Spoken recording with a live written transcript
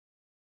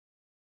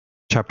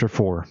Chapter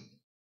 4.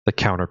 The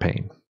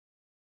Counterpane.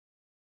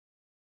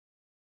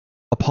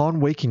 Upon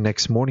waking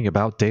next morning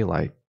about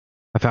daylight,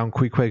 I found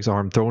Queequeg's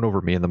arm thrown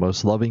over me in the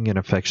most loving and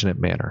affectionate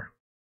manner.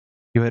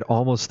 You had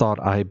almost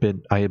thought I had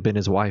been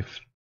his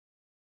wife.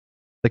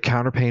 The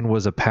counterpane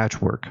was a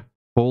patchwork,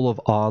 full of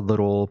odd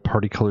little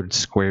party-colored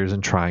squares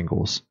and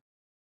triangles,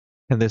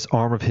 and this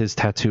arm of his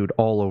tattooed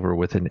all over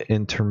with an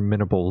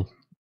interminable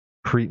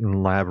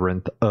Cretan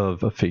labyrinth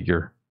of a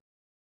figure,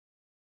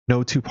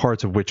 no two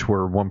parts of which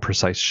were one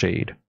precise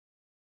shade,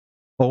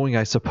 owing,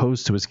 I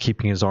suppose, to his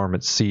keeping his arm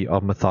at sea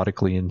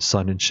methodically in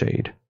sun and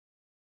shade.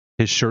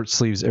 His shirt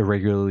sleeves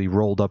irregularly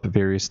rolled up at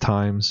various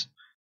times.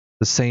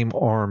 The same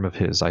arm of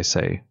his, I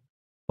say,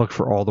 looked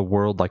for all the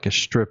world like a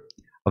strip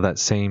of that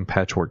same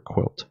patchwork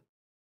quilt.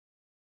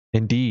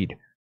 Indeed,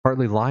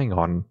 partly lying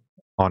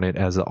on it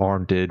as the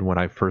arm did when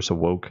I first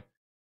awoke,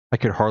 I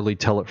could hardly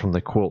tell it from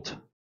the quilt,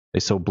 they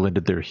so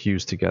blended their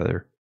hues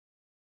together.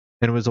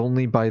 And it was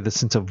only by the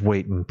sense of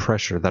weight and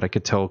pressure that I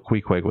could tell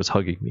Queequeg was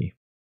hugging me.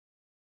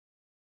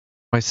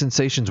 My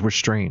sensations were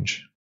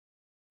strange.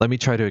 Let me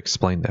try to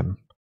explain them.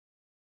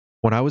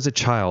 When I was a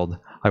child,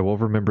 I will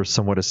remember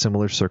somewhat a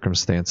similar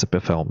circumstance that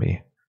befell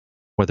me,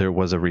 whether it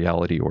was a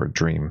reality or a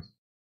dream.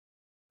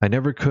 I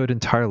never could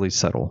entirely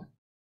settle.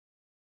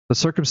 The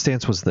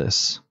circumstance was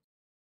this.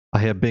 I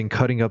had been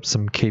cutting up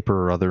some caper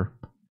or other.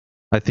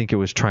 I think it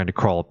was trying to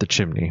crawl up the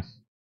chimney,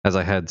 as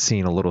I had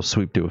seen a little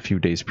sweep do a few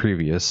days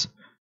previous,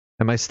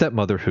 and my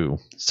stepmother, who,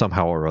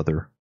 somehow or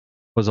other,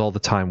 was all the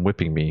time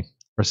whipping me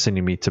or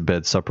sending me to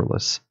bed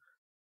supperless.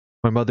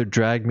 My mother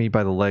dragged me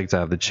by the legs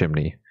out of the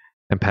chimney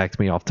and packed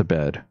me off to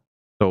bed,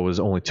 though it was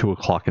only 2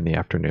 o'clock in the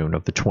afternoon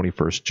of the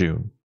 21st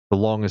June, the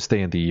longest day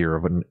in the year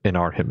in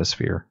our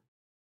hemisphere.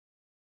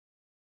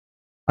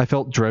 I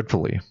felt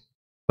dreadfully,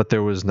 but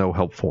there was no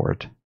help for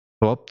it.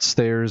 So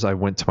upstairs I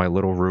went to my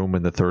little room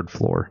in the 3rd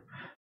floor,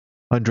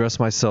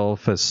 undressed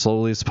myself as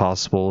slowly as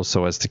possible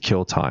so as to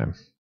kill time,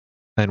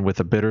 and with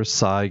a bitter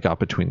sigh got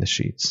between the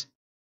sheets.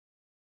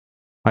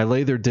 I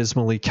lay there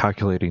dismally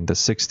calculating the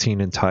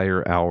 16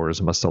 entire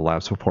hours must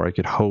elapse before I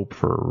could hope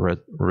for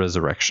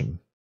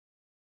resurrection.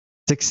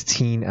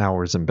 16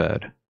 hours in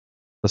bed.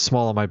 The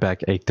small of my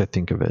back ached to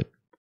think of it.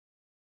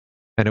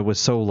 And it was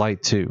so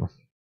light too,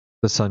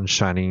 the sun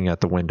shining at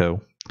the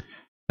window,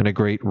 and a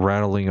great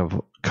rattling of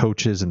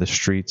coaches in the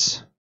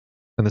streets,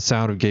 and the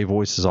sound of gay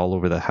voices all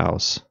over the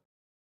house.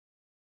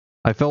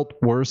 I felt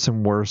worse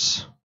and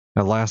worse.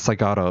 At last I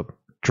got up,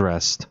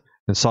 dressed,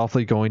 and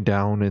softly going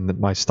down in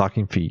my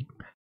stocking feet,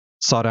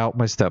 sought out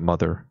my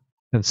stepmother,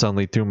 and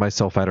suddenly threw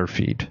myself at her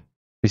feet,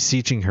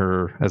 beseeching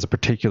her as a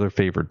particular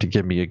favor to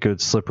give me a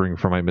good slippering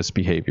for my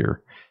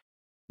misbehavior.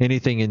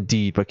 Anything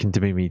indeed but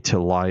condemning me to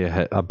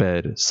lie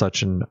abed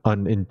such an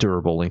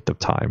unendurable length of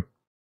time.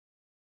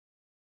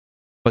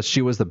 But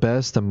she was the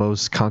best and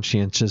most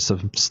conscientious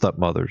of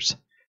stepmothers,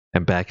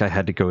 and back I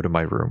had to go to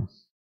my room.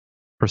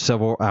 For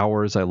several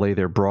hours I lay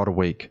there broad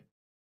awake,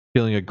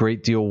 feeling a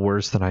great deal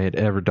worse than I had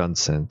ever done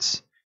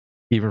since,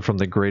 even from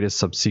the greatest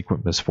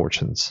subsequent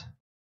misfortunes.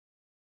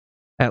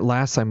 At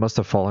last I must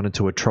have fallen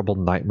into a troubled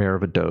nightmare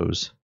of a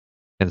doze,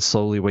 and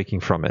slowly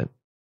waking from it,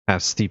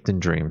 half steeped in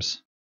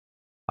dreams,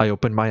 I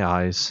opened my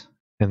eyes,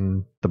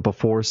 and the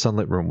before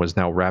sunlit room was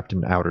now wrapped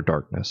in outer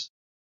darkness.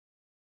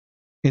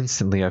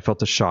 Instantly I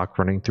felt a shock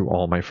running through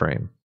all my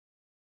frame.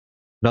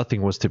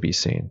 Nothing was to be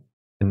seen,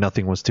 and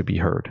nothing was to be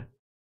heard,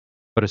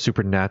 but a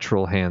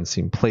supernatural hand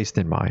seemed placed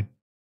in mine.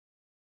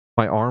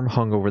 My arm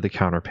hung over the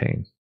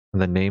counterpane,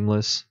 and the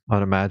nameless,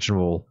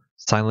 unimaginable,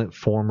 silent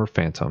form or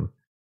phantom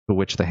to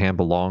which the hand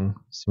belonged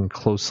seemed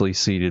closely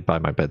seated by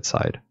my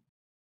bedside.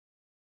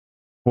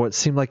 For what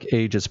seemed like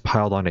ages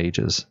piled on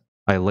ages,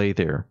 I lay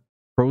there,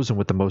 frozen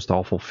with the most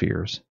awful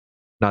fears,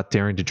 not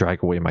daring to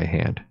drag away my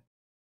hand,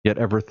 yet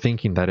ever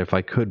thinking that if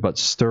I could but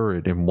stir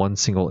it in 1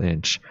 single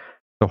inch,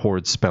 the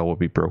horrid spell would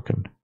be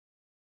broken.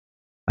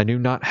 I knew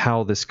not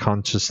how this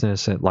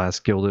consciousness at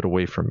last gilded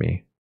away from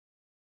me,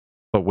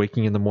 but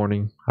waking in the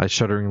morning, I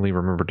shudderingly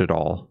remembered it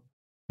all,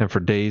 and for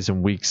days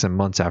and weeks and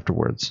months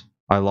afterwards,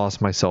 I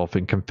lost myself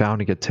in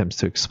confounding attempts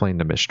to explain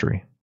the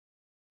mystery.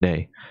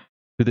 Nay,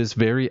 to this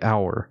very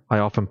hour, I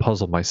often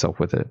puzzle myself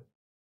with it.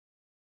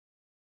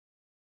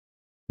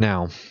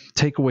 Now,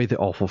 take away the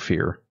awful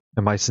fear,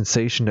 and my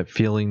sensation at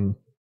feeling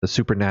the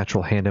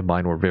supernatural hand in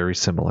mine were very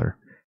similar,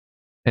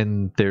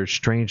 and their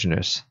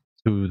strangeness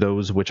to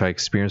those which I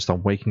experienced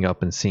on waking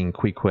up and seeing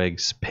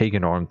Queequeg's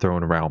pagan arm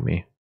thrown around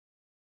me.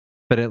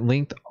 But at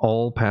length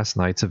all past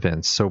night's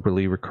events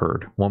soberly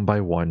recurred, one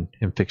by one,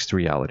 in fixed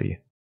reality.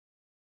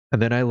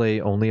 And then I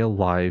lay only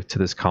alive to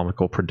this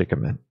comical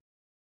predicament.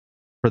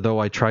 For though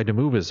I tried to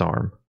move his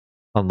arm,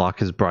 unlock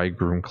his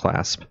bridegroom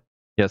clasp,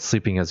 yet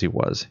sleeping as he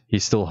was, he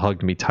still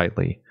hugged me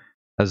tightly,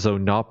 as though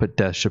naught but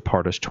death should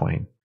part us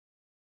twain.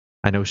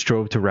 I now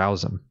strove to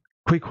rouse him,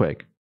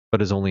 Queequeg,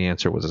 but his only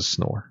answer was a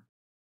snore.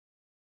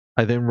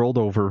 I then rolled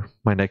over,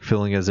 my neck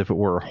feeling as if it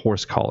were a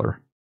horse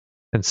collar,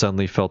 and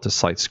suddenly felt a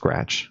slight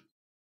scratch.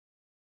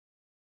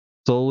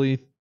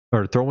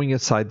 Throwing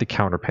aside the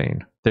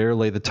counterpane, there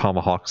lay the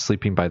tomahawk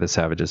sleeping by the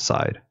savage's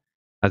side.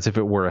 as if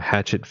it were a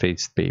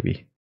hatchet-faced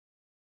baby.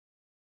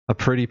 A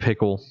pretty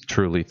pickle,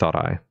 truly, thought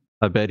I.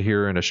 A bed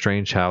here in a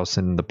strange house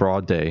in the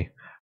broad day,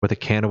 with a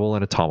cannibal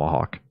and a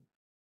tomahawk.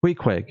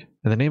 Queequeg!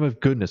 In the name of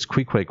goodness,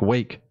 Queequeg,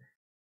 wake!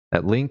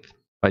 At length,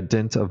 by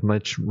dint of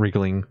much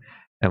wriggling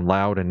and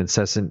loud and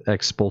incessant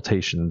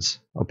expostulations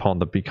upon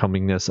the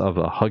becomingness of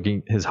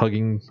his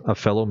hugging a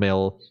fellow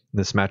male in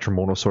this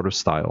matrimonial sort of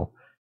style,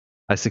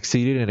 I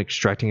succeeded in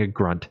extracting a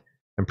grunt,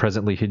 and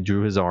presently he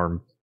drew his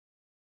arm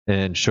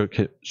and shook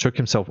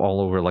himself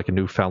all over like a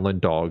Newfoundland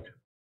dog,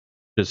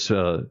 just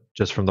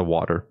from the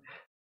water,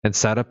 and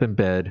sat up in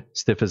bed,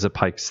 stiff as a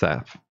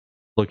pikestaff,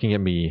 looking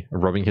at me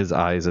and rubbing his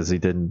eyes as he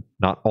did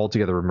not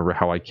altogether remember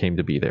how I came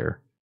to be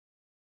there.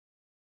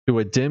 To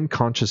a dim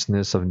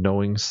consciousness of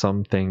knowing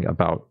something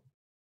about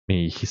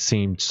me he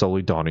seemed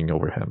slowly dawning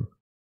over him.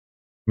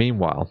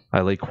 Meanwhile,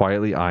 I lay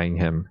quietly eyeing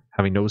him,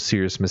 having no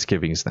serious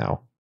misgivings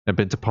now, and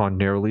bent upon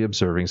narrowly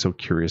observing so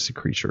curious a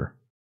creature.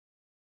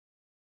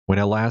 When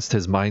at last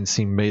his mind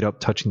seemed made up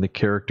touching the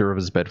character of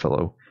his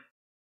bedfellow,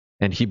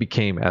 and he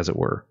became, as it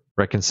were,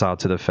 reconciled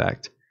to the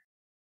fact,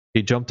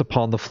 he jumped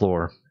upon the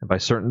floor, and by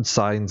certain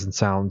signs and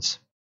sounds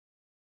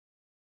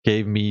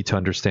gave me to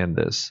understand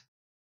this.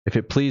 If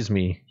it pleased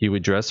me, he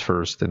would dress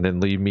first, and then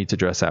leave me to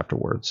dress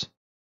afterwards,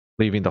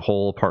 leaving the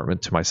whole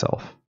apartment to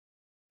myself.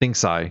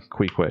 Thinks I,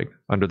 Queequeg,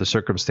 under the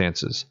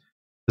circumstances,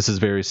 this is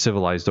very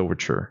civilized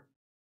overture.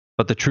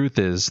 But the truth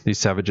is, these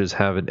savages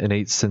have an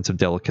innate sense of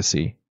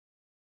delicacy.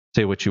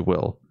 Say what you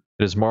will,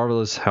 it is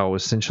marvelous how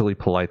essentially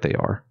polite they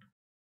are.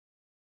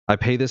 I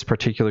pay this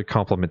particular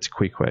compliment to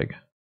Queequeg,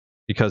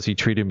 because he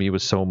treated me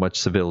with so much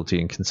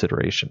civility and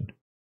consideration,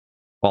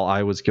 while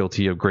I was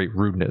guilty of great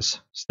rudeness,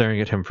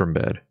 staring at him from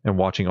bed, and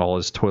watching all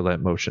his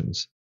toilet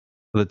motions,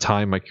 for the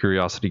time my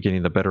curiosity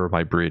getting the better of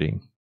my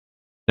breeding.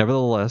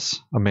 Nevertheless,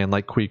 a man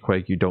like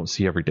Queequeg you don't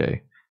see every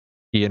day.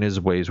 He and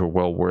his ways were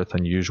well worth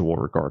unusual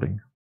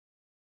regarding.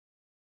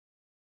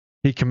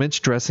 He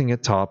commenced dressing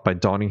at top by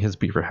donning his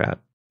beaver hat,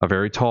 a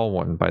very tall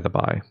one, by the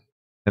by,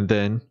 and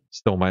then,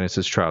 still minus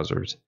his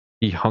trousers,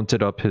 he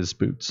hunted up his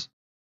boots.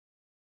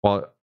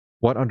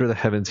 What under the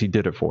heavens he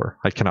did it for,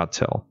 I cannot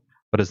tell,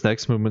 but his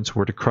next movements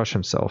were to crush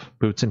himself,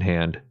 boots in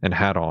hand, and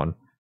hat on,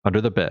 under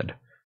the bed,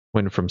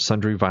 when from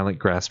sundry violent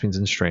graspings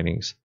and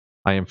strainings,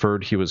 I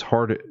inferred he was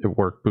hard at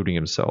work booting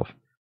himself,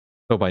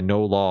 though by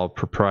no law of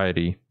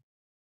propriety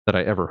that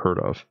I ever heard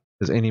of,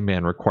 is any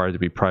man required to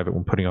be private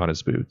when putting on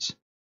his boots.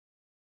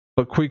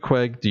 But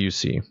Queequeg, do you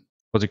see,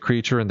 was a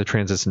creature in the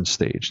transition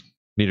stage,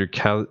 neither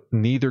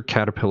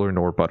caterpillar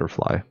nor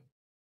butterfly.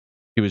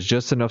 He was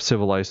just enough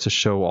civilized to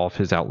show off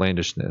his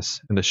outlandishness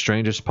in the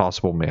strangest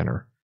possible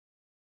manner.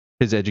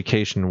 His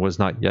education was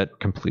not yet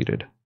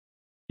completed.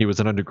 He was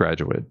an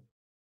undergraduate.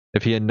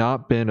 If he had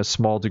not been a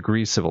small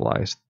degree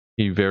civilized,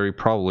 he very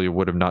probably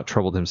would have not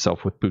troubled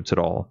himself with boots at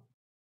all.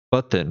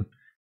 But then,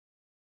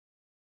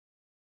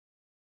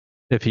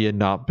 if he had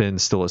not been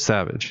still a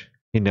savage,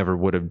 he never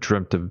would have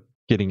dreamt of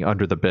getting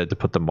under the bed to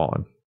put them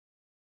on.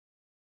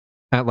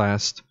 At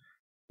last,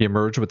 he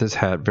emerged with his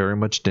hat very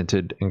much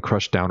dented and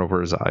crushed down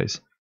over his eyes,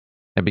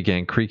 and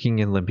began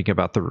creaking and limping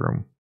about the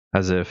room,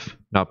 as if,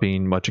 not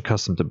being much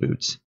accustomed to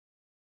boots,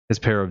 his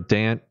pair of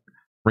damp,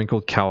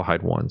 wrinkled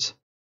cowhide ones,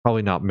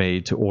 probably not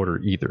made to order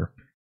either,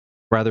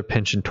 rather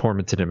pinched and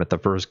tormented him at the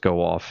first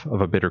go-off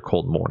of a bitter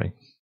cold morning.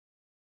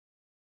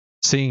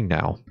 Seeing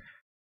now,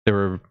 there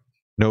were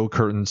no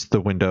curtains to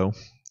the window,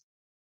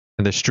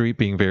 and the street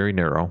being very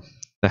narrow,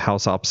 the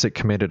house opposite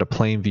commanded a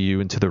plain view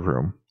into the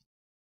room,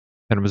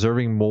 and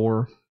observing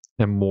more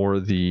and more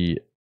the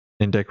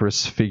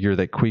indecorous figure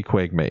that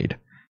Queequeg made,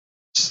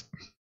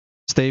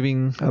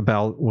 staving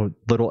about with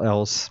little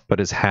else but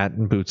his hat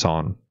and boots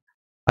on,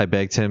 I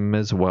begged him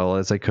as well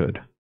as I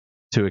could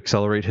to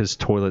accelerate his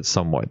toilet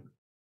somewhat,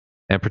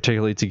 and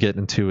particularly to get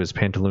into his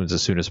pantaloons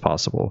as soon as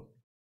possible.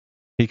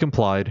 He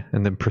complied,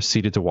 and then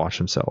proceeded to wash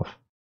himself.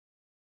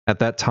 At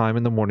that time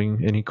in the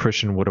morning any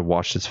Christian would have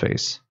washed his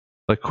face,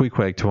 but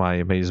Queequeg, to my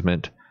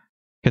amazement,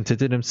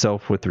 contented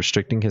himself with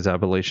restricting his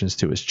ablutions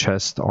to his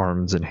chest,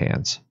 arms, and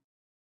hands.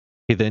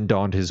 He then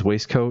donned his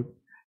waistcoat,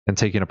 and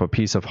taking up a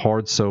piece of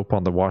hard soap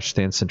on the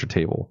washstand center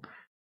table,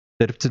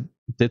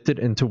 dipped it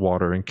into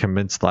water and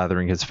commenced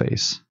lathering his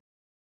face.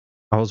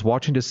 I was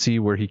watching to see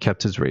where he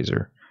kept his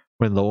razor,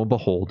 when lo and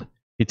behold,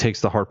 he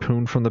takes the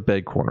harpoon from the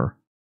bed corner,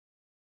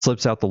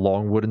 slips out the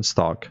long wooden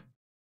stock,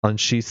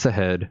 unsheaths the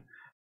head,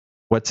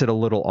 wets it a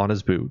little on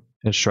his boot,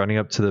 and striding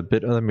up to the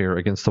bit of the mirror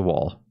against the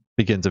wall,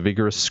 begins a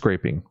vigorous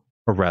scraping,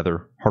 or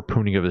rather,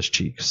 harpooning of his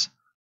cheeks.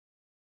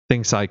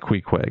 Thinks I,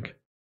 Queequeg,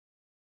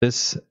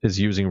 this is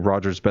using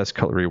Roger's best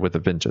cutlery with a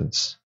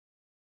vengeance.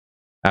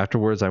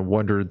 Afterwards I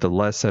wondered the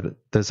less at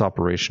this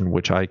operation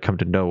which I come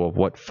to know of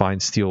what fine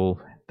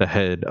steel the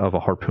head of a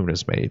harpoon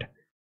is made,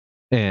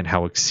 and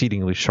how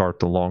exceedingly sharp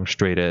the long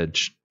straight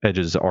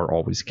edges are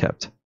always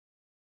kept.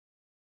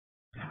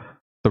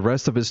 The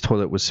rest of his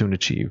toilet was soon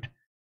achieved,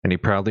 and he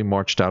proudly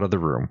marched out of the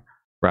room,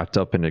 wrapped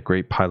up in a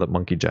great pilot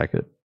monkey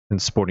jacket,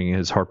 and sporting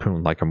his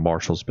harpoon like a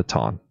marshal's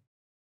baton.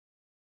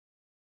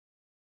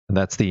 And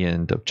that's the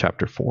end of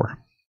chapter 4.